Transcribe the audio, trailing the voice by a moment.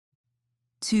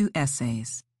2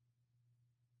 essays.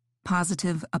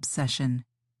 Positive obsession.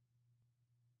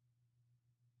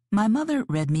 My mother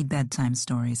read me bedtime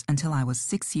stories until I was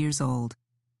 6 years old.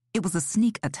 It was a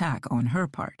sneak attack on her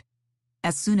part.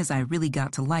 As soon as I really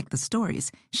got to like the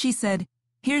stories, she said,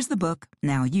 "Here's the book,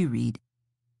 now you read."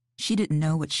 She didn't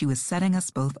know what she was setting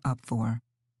us both up for.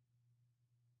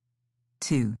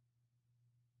 2.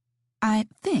 I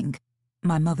think,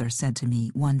 my mother said to me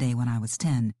one day when I was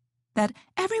 10, that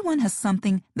everyone has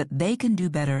something that they can do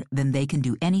better than they can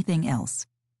do anything else.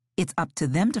 It's up to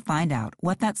them to find out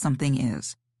what that something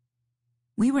is.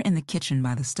 We were in the kitchen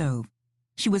by the stove.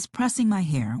 She was pressing my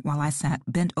hair while I sat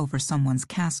bent over someone's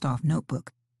cast-off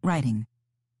notebook, writing.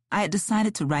 I had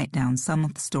decided to write down some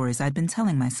of the stories I'd been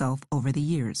telling myself over the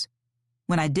years.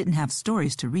 When I didn't have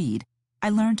stories to read, I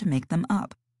learned to make them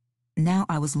up. Now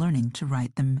I was learning to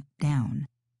write them down.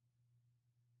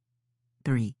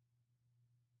 3.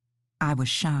 I was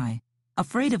shy,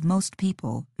 afraid of most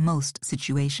people, most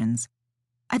situations.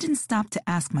 I didn't stop to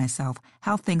ask myself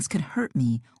how things could hurt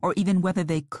me or even whether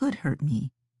they could hurt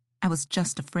me. I was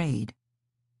just afraid.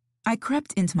 I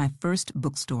crept into my first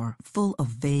bookstore full of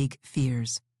vague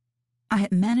fears. I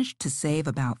had managed to save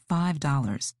about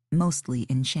 $5, mostly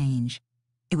in change.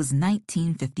 It was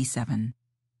 1957.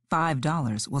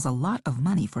 $5 was a lot of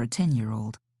money for a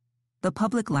 10-year-old. The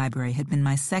public library had been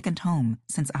my second home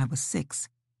since I was 6,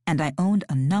 and I owned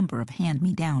a number of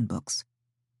hand-me-down books.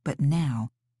 But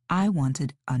now, I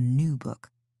wanted a new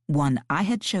book, one I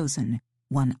had chosen,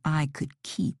 one I could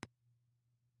keep.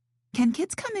 "Can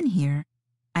kids come in here?"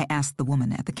 I asked the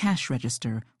woman at the cash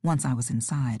register once I was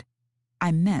inside.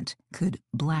 I meant, could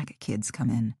black kids come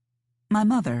in? My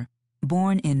mother,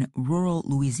 born in rural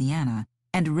Louisiana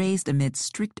and raised amid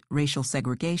strict racial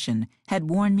segregation, had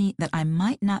warned me that I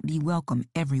might not be welcome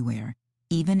everywhere,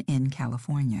 even in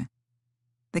California.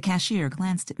 The cashier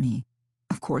glanced at me.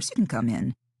 "Of course you can come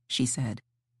in," she said.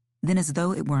 Then, as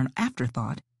though it were an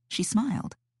afterthought, she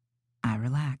smiled. I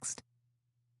relaxed.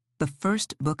 The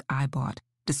first book I bought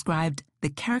described the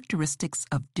characteristics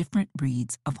of different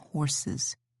breeds of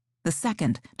horses. The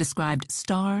second described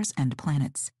stars and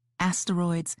planets,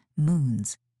 asteroids,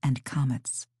 moons, and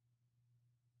comets.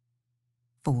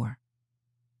 4.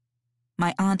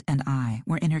 My aunt and I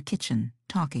were in her kitchen,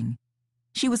 talking.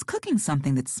 She was cooking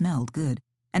something that smelled good,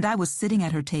 and I was sitting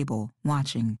at her table,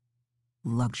 watching.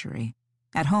 Luxury.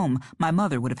 At home, my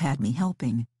mother would have had me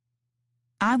helping.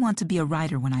 "I want to be a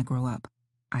writer when I grow up,"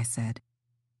 I said.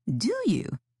 "Do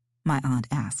you?" my aunt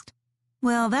asked.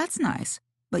 "Well, that's nice,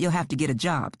 but you'll have to get a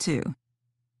job, too."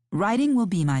 "Writing will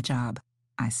be my job,"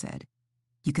 I said.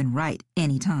 "You can write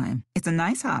any time. It's a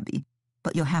nice hobby,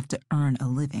 but you'll have to earn a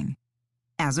living."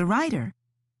 "As a writer."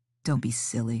 "Don't be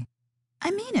silly."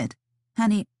 "I mean it.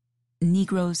 Honey,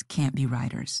 Negroes can't be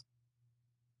writers."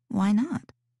 "Why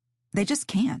not?" "They just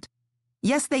can't."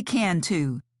 "Yes, they can,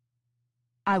 too."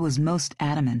 I was most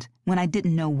adamant when I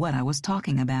didn't know what I was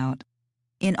talking about.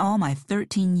 In all my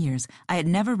 13 years, I had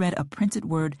never read a printed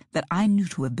word that I knew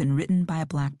to have been written by a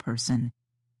black person.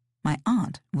 My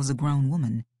aunt was a grown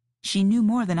woman. She knew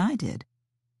more than I did.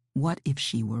 What if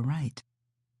she were right?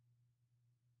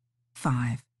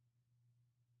 5.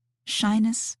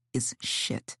 Shyness is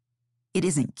shit. It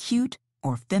isn't cute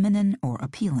or feminine or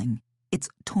appealing. It's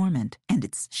torment and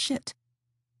it's shit.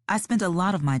 I spent a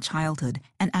lot of my childhood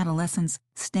and adolescence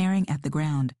staring at the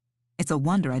ground. It's a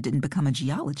wonder I didn't become a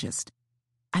geologist.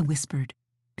 I whispered.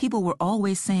 People were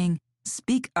always saying,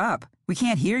 "Speak up, we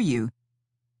can't hear you."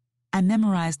 I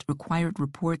memorized required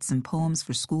reports and poems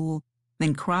for school,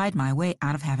 then cried my way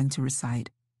out of having to recite.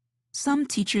 Some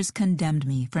teachers condemned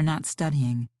me for not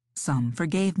studying. Some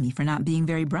forgave me for not being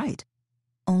very bright.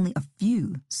 Only a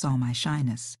few saw my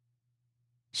shyness.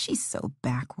 "She's so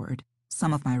backward,"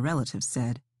 some of my relatives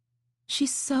said.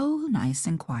 "She's so nice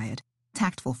and quiet,"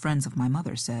 tactful friends of my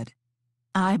mother said.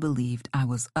 I believed I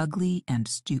was ugly and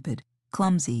stupid,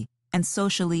 clumsy, and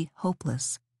socially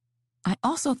hopeless. I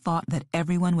also thought that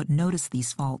everyone would notice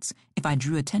these faults if I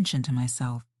drew attention to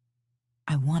myself.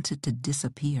 I wanted to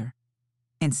disappear.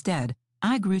 Instead,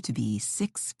 I grew to be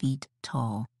 6 feet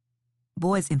tall.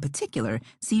 Boys in particular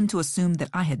seemed to assume that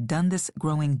I had done this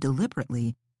growing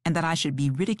deliberately and that I should be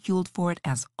ridiculed for it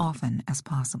as often as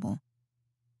possible.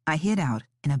 I hid out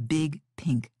in a big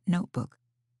pink notebook,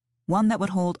 one that would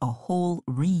hold a whole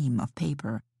ream of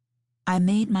paper. I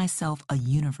made myself a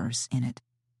universe in it.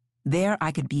 There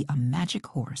I could be a magic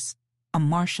horse, a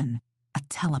Martian, a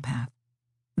telepath.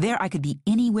 There I could be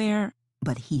anywhere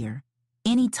but here,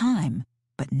 any time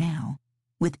but now,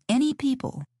 with any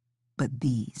people but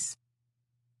these.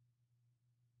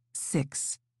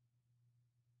 6.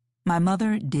 My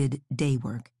mother did day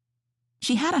work.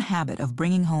 She had a habit of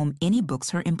bringing home any books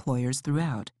her employers threw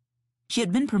out. She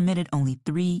had been permitted only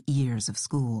 3 years of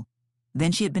school.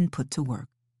 Then she had been put to work.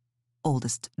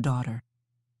 Oldest daughter.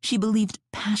 She believed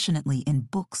passionately in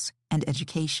books and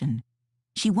education.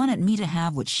 She wanted me to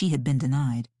have what she had been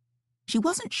denied. She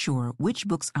wasn't sure which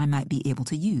books I might be able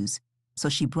to use, so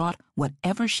she brought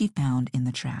whatever she found in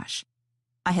the trash.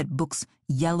 I had books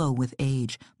yellow with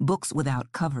age, books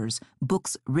without covers,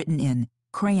 books written in,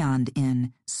 crayoned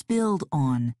in, spilled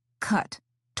on, cut,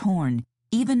 torn,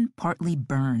 even partly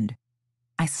burned.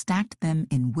 I stacked them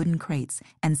in wooden crates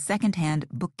and second-hand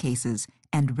bookcases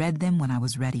and read them when I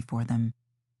was ready for them.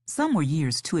 Some were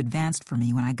years too advanced for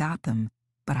me when I got them,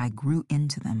 but I grew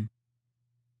into them.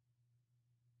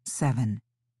 7.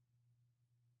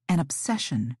 An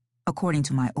obsession, according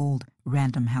to my old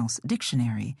Random House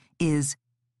dictionary, is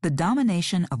the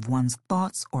domination of one's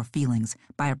thoughts or feelings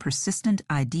by a persistent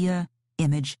idea,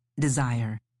 image,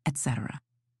 desire, etc.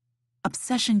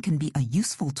 Obsession can be a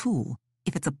useful tool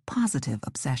if it's a positive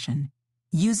obsession.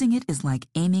 Using it is like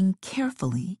aiming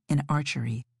carefully in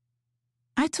archery.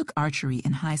 I took archery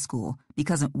in high school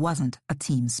because it wasn't a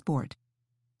team sport.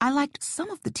 I liked some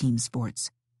of the team sports,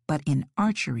 but in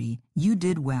archery, you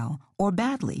did well or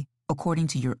badly according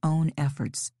to your own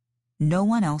efforts. No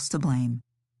one else to blame.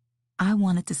 I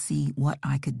wanted to see what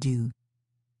I could do.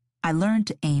 I learned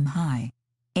to aim high,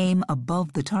 aim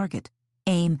above the target,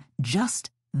 aim just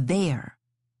there.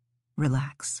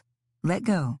 Relax. Let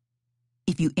go.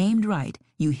 If you aimed right,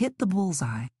 you hit the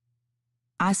bullseye.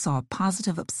 I saw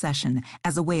positive obsession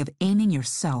as a way of aiming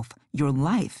yourself, your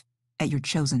life, at your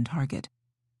chosen target.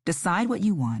 Decide what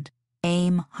you want.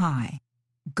 Aim high.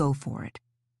 Go for it.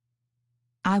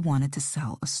 I wanted to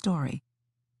sell a story.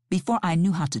 Before I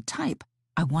knew how to type,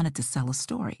 I wanted to sell a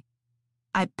story.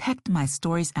 I pecked my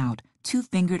stories out,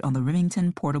 two-fingered on the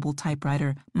Remington portable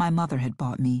typewriter my mother had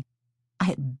bought me. I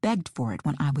had begged for it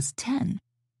when I was 10,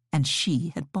 and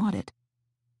she had bought it.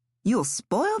 "You'll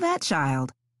spoil that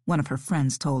child," one of her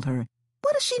friends told her.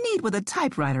 "What does she need with a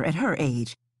typewriter at her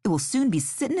age? It will soon be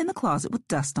sitting in the closet with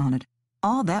dust on it.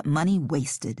 All that money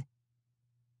wasted."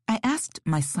 I asked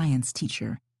my science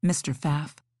teacher, Mr.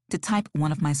 Pfaff, to type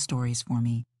one of my stories for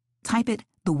me. Type it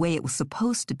the way it was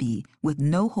supposed to be, with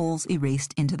no holes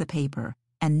erased into the paper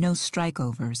and no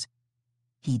strikeovers.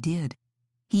 He did.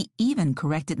 He even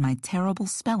corrected my terrible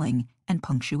spelling and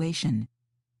punctuation.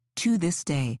 To this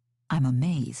day, I'm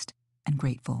amazed and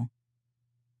grateful.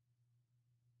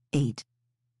 8.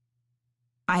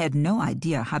 I had no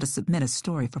idea how to submit a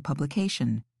story for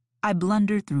publication. I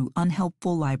blundered through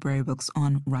unhelpful library books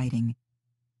on writing.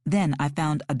 Then I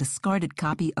found a discarded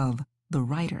copy of The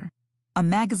Writer, a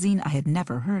magazine I had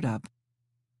never heard of.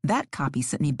 That copy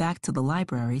sent me back to the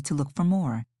library to look for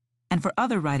more, and for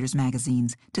other writers'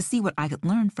 magazines to see what I could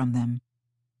learn from them.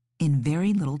 In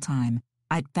very little time,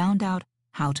 I'd found out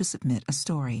how to submit a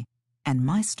story, and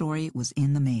my story was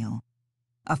in the mail.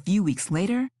 A few weeks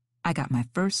later, I got my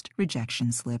first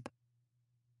rejection slip.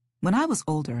 When I was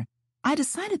older, I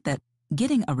decided that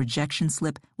getting a rejection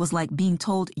slip was like being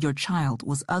told your child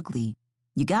was ugly.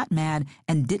 You got mad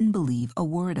and didn't believe a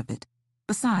word of it.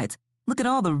 Besides, look at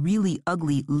all the really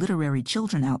ugly literary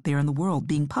children out there in the world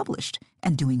being published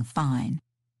and doing fine.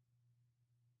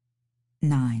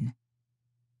 9.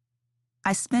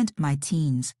 I spent my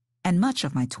teens and much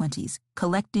of my 20s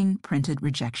collecting printed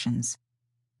rejections.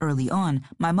 Early on,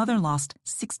 my mother lost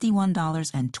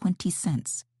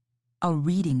 $61.20, a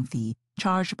reading fee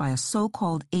charged by a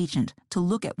so-called agent to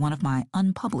look at one of my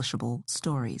unpublishable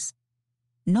stories.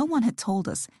 No one had told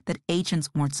us that agents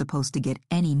weren't supposed to get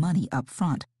any money up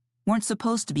front, weren't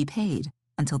supposed to be paid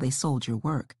until they sold your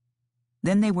work.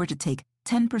 Then they were to take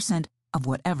 10% of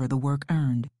whatever the work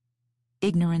earned.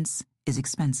 Ignorance is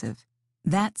expensive.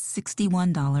 That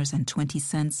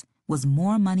 $61.20 was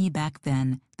more money back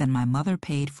then than my mother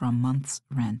paid for a month's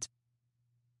rent.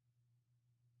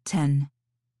 10.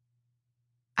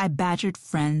 I badgered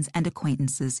friends and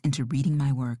acquaintances into reading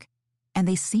my work, and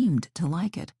they seemed to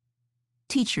like it.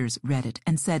 Teachers read it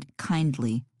and said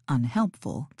kindly,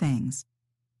 unhelpful things.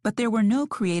 But there were no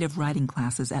creative writing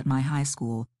classes at my high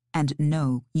school and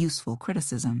no useful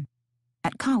criticism.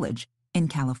 At college, in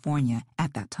California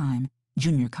at that time,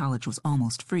 junior college was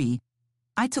almost free,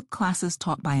 I took classes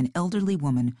taught by an elderly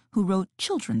woman who wrote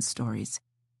children's stories.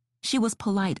 She was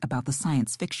polite about the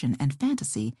science fiction and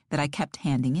fantasy that I kept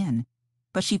handing in,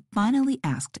 but she finally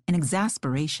asked in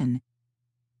exasperation,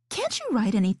 "Can't you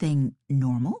write anything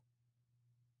normal?"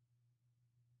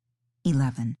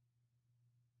 11.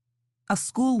 A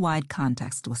school-wide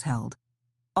contest was held.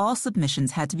 All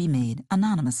submissions had to be made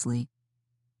anonymously.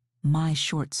 My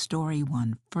short story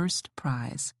won first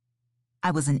prize.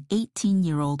 I was an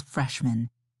 18-year-old freshman,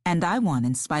 and I won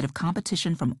in spite of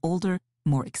competition from older,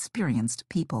 more experienced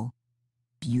people.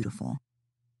 Beautiful.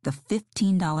 The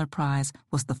 $15 prize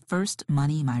was the first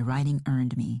money my writing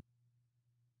earned me.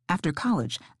 After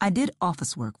college, I did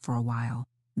office work for a while,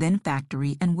 then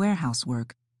factory and warehouse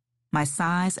work. My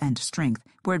size and strength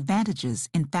were advantages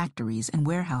in factories and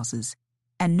warehouses,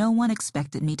 and no one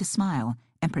expected me to smile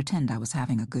and pretend I was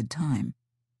having a good time.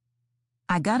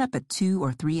 I got up at 2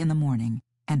 or 3 in the morning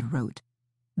and wrote.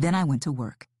 Then I went to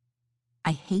work.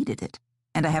 I hated it,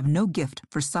 and I have no gift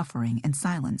for suffering in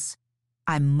silence.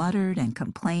 I muttered and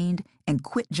complained and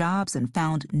quit jobs and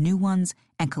found new ones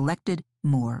and collected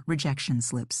more rejection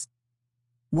slips.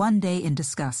 One day in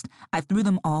disgust, I threw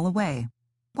them all away.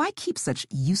 Why keep such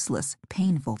useless,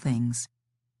 painful things?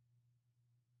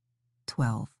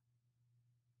 12.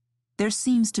 There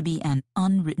seems to be an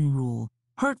unwritten rule,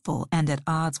 hurtful and at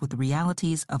odds with the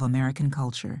realities of American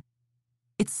culture.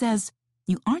 It says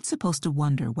you aren't supposed to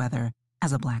wonder whether,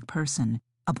 as a black person,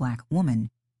 a black woman,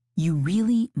 you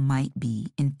really might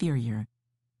be inferior.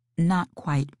 Not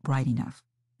quite bright enough,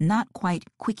 not quite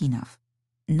quick enough,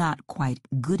 not quite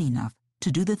good enough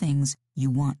to do the things you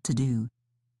want to do.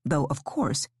 Though, of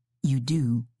course, you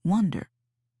do wonder.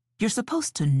 You're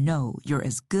supposed to know you're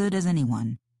as good as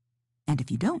anyone. And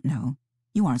if you don't know,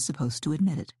 you aren't supposed to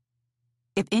admit it.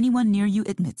 If anyone near you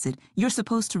admits it, you're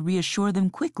supposed to reassure them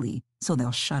quickly so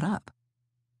they'll shut up.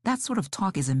 That sort of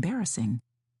talk is embarrassing.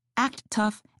 Act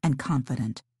tough and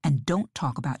confident, and don't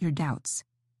talk about your doubts.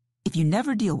 If you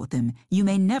never deal with them, you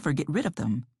may never get rid of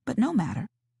them, but no matter.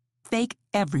 Fake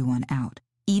everyone out,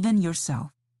 even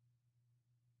yourself.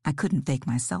 I couldn't fake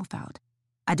myself out.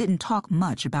 I didn't talk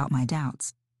much about my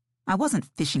doubts. I wasn't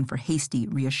fishing for hasty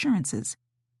reassurances.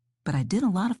 But I did a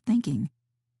lot of thinking,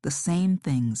 the same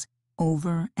things,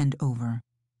 over and over.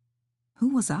 Who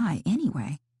was I,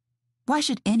 anyway? Why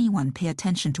should anyone pay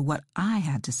attention to what I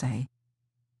had to say?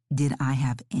 Did I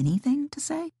have anything to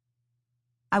say?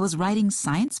 I was writing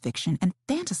science fiction and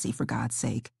fantasy, for God's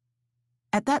sake.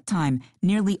 At that time,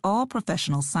 nearly all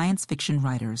professional science fiction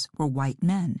writers were white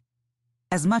men.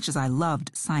 As much as I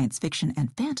loved science fiction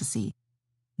and fantasy,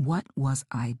 what was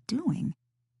I doing?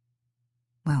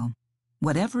 Well,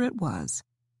 whatever it was,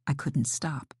 I couldn't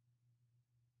stop.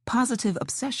 Positive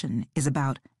obsession is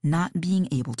about not being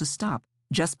able to stop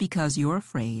just because you're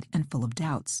afraid and full of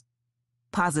doubts.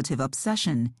 Positive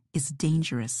obsession is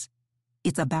dangerous.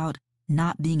 It's about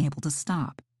not being able to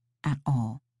stop at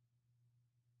all.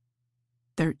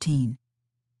 13.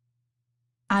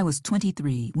 I was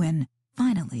 23 when,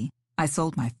 finally, I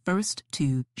sold my first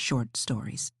 2 short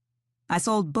stories. I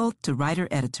sold both to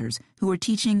writer-editors who were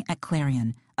teaching at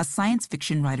Clarion, a science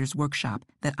fiction writer's workshop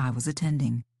that I was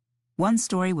attending. One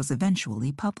story was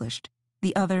eventually published.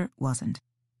 The other wasn't.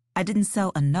 I didn't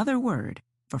sell another word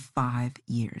for 5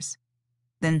 years.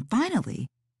 Then finally,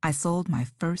 I sold my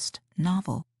first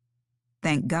novel.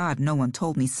 Thank God no one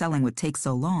told me selling would take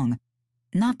so long.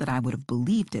 Not that I would have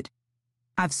believed it.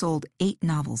 I've sold 8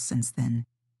 novels since then.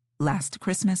 Last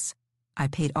Christmas, I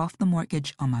paid off the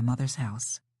mortgage on my mother's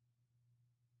house.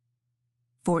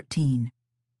 14.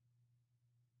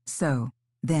 So,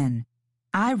 then,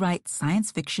 I write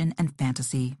science fiction and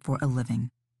fantasy for a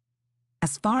living.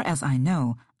 As far as I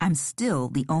know, I'm still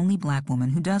the only black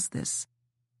woman who does this.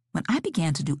 When I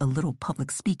began to do a little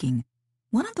public speaking,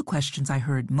 one of the questions I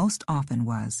heard most often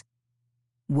was,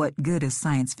 "What good is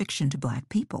science fiction to black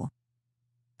people?"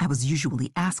 I was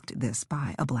usually asked this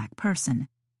by a black person.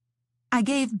 I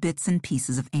gave bits and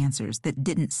pieces of answers that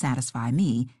didn't satisfy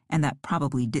me and that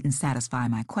probably didn't satisfy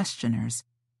my questioners.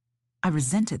 I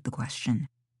resented the question.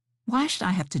 Why should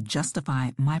I have to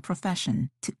justify my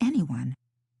profession to anyone?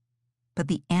 But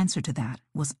the answer to that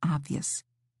was obvious.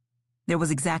 There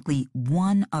was exactly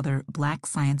one other black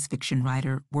science fiction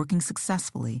writer working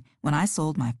successfully when I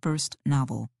sold my first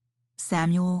novel,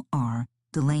 Samuel R.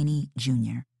 Delaney,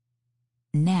 Jr.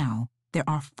 Now there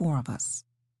are 4 of us: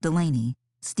 Delaney,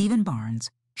 Stephen Barnes,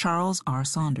 Charles R.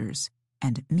 Saunders,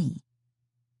 and me.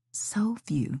 So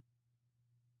few.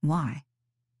 Why?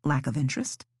 Lack of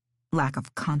interest? Lack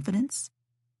of confidence?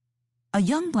 A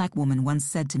young black woman once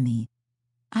said to me,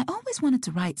 "I always wanted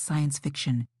to write science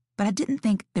fiction, but I didn't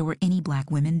think there were any black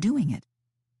women doing it."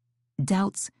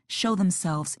 Doubts show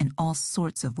themselves in all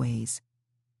sorts of ways.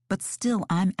 But still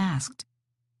I'm asked,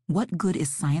 what good is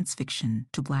science fiction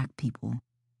to black people?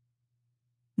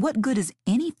 What good is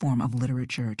any form of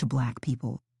literature to black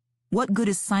people? What good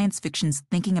is science fiction's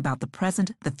thinking about the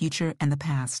present, the future, and the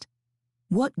past?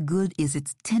 What good is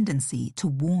its tendency to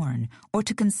warn or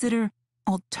to consider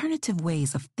alternative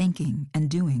ways of thinking and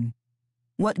doing?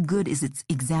 What good is its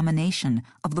examination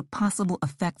of the possible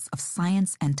effects of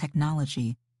science and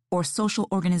technology, or social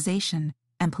organization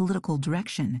and political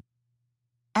direction?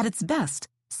 At its best,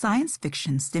 science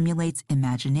fiction stimulates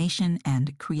imagination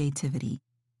and creativity.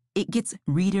 It gets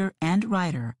reader and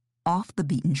writer off the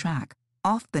beaten track,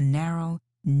 off the narrow,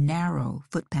 narrow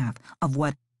footpath of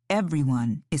what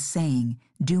everyone is saying,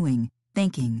 doing,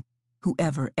 thinking,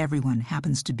 whoever everyone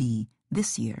happens to be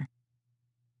this year.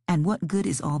 And what good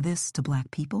is all this to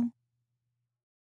Black people?